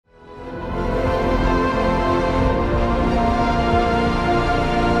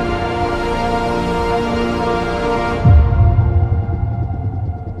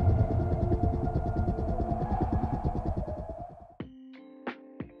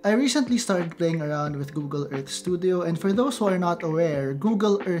I recently started playing around with Google Earth Studio, and for those who are not aware,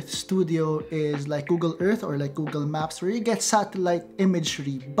 Google Earth Studio is like Google Earth or like Google Maps where you get satellite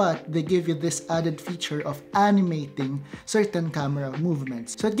imagery, but they give you this added feature of animating certain camera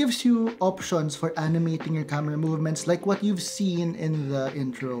movements. So it gives you options for animating your camera movements like what you've seen in the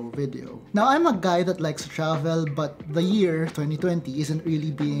intro video. Now, I'm a guy that likes to travel, but the year 2020 isn't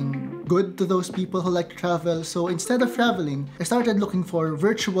really being good to those people who like to travel, so instead of traveling, I started looking for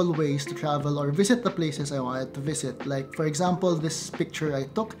virtual ways to travel or visit the places I wanted to visit. Like, for example, this picture I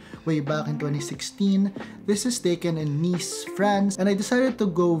took way back in 2016. This is taken in Nice, France, and I decided to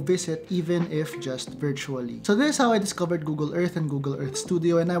go visit even if just virtually. So this is how I discovered Google Earth and Google Earth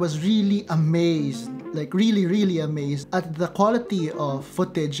Studio, and I was really amazed, like really amazed at the quality of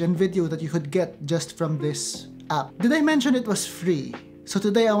footage and video that you could get just from this app. Did I mention it was free? So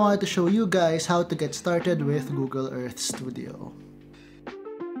today I wanted to show you guys how to get started with Google Earth Studio.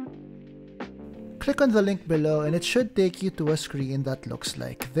 Click on the link below and it should take you to a screen that looks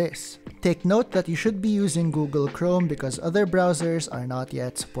like this. Take note that you should be using Google Chrome because other browsers are not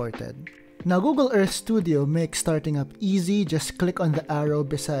yet supported. Now, Google Earth Studio makes starting up easy. Just click on the arrow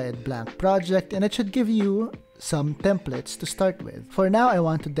beside blank project and it should give you some templates to start with. For now, I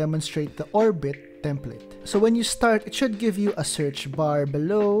want to demonstrate the orbit template. So when you start, it should give you a search bar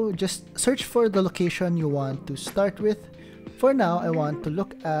below. Just search for the location you want to start with. For now, I want to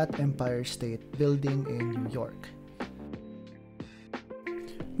look at Empire State Building in New York.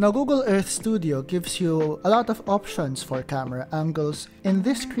 Now, Google Earth Studio gives you a lot of options for camera angles. In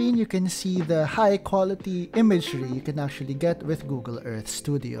this screen, you can see the high quality imagery you can actually get with Google Earth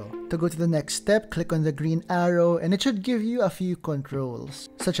Studio. To go to the next step, click on the green arrow and it should give you a few controls,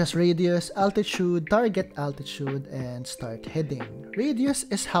 such as radius, altitude, target altitude, and start heading. Radius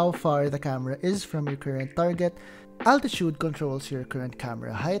is how far the camera is from your current target. Altitude controls your current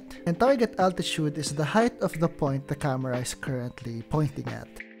camera height, and target altitude is the height of the point the camera is currently pointing at.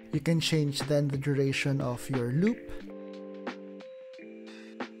 You can change then the duration of your loop.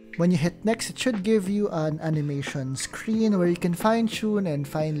 When you hit next, it should give you an animation screen where you can fine-tune and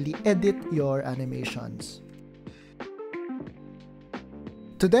finally edit your animations.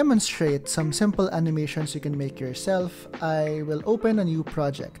 To demonstrate some simple animations you can make yourself, I will open a new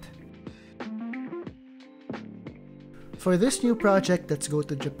project. For this new project, let's go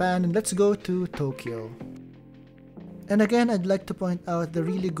to Japan and let's go to Tokyo. And again, I'd like to point out the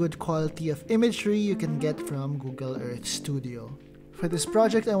really good quality of imagery you can get from Google Earth Studio. For this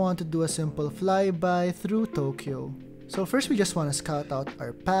project, I want to do a simple flyby through Tokyo. So first, we just want to scout out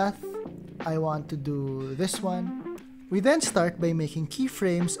our path. I want to do this one. We then start by making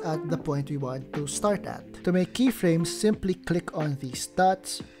keyframes at the point we want to start at. To make keyframes, simply click on these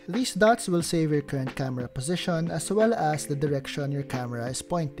dots. These dots will save your current camera position as well as the direction your camera is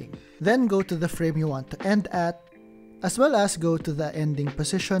pointing. Then go to the frame you want to end at, as well as go to the ending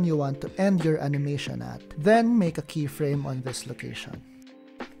position you want to end your animation at. Then make a keyframe on this location.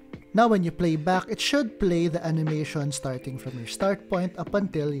 Now when you play back, it should play the animation starting from your start point up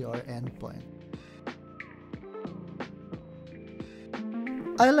until your end point.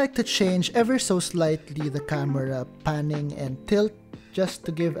 I like to change ever so slightly the camera panning and tilt just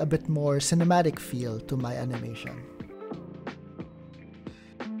to give a bit more cinematic feel to my animation.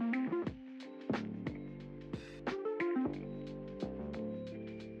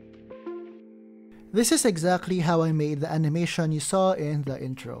 This is exactly how I made the animation you saw in the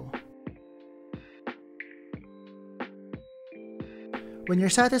intro. When you're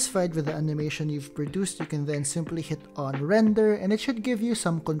satisfied with the animation you've produced, you can then simply hit on render and it should give you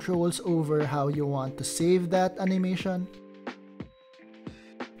some controls over how you want to save that animation.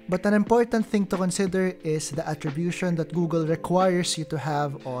 But an important thing to consider is the attribution that Google requires you to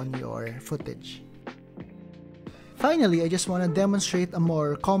have on your footage. Finally, I just want to demonstrate a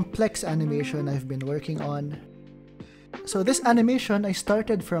more complex animation I've been working on. So this animation, I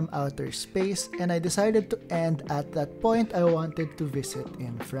started from outer space and I decided to end at that point I wanted to visit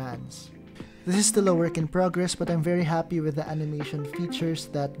in France. This is still a work in progress, but I'm very happy with the animation features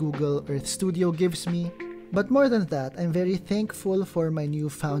that Google Earth Studio gives me. But more than that, I'm very thankful for my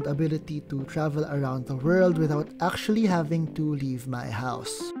newfound ability to travel around the world without actually having to leave my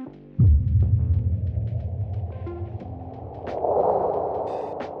house.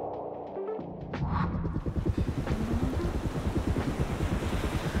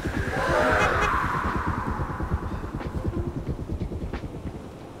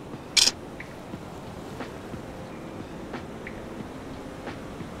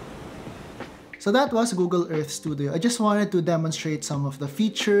 So that was Google Earth Studio. I just wanted to demonstrate some of the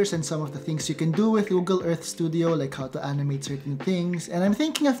features and some of the things you can do with Google Earth Studio, like how to animate certain things. And I'm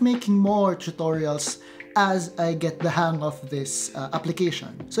thinking of making more tutorials as I get the hang of this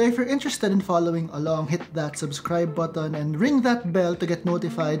application. So if you're interested in following along, hit that subscribe button and ring that bell to get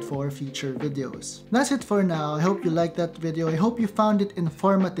notified for future videos. That's it for now. I hope you liked that video. I hope you found it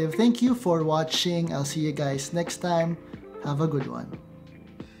informative. Thank you for watching. I'll see you guys next time. Have a good one.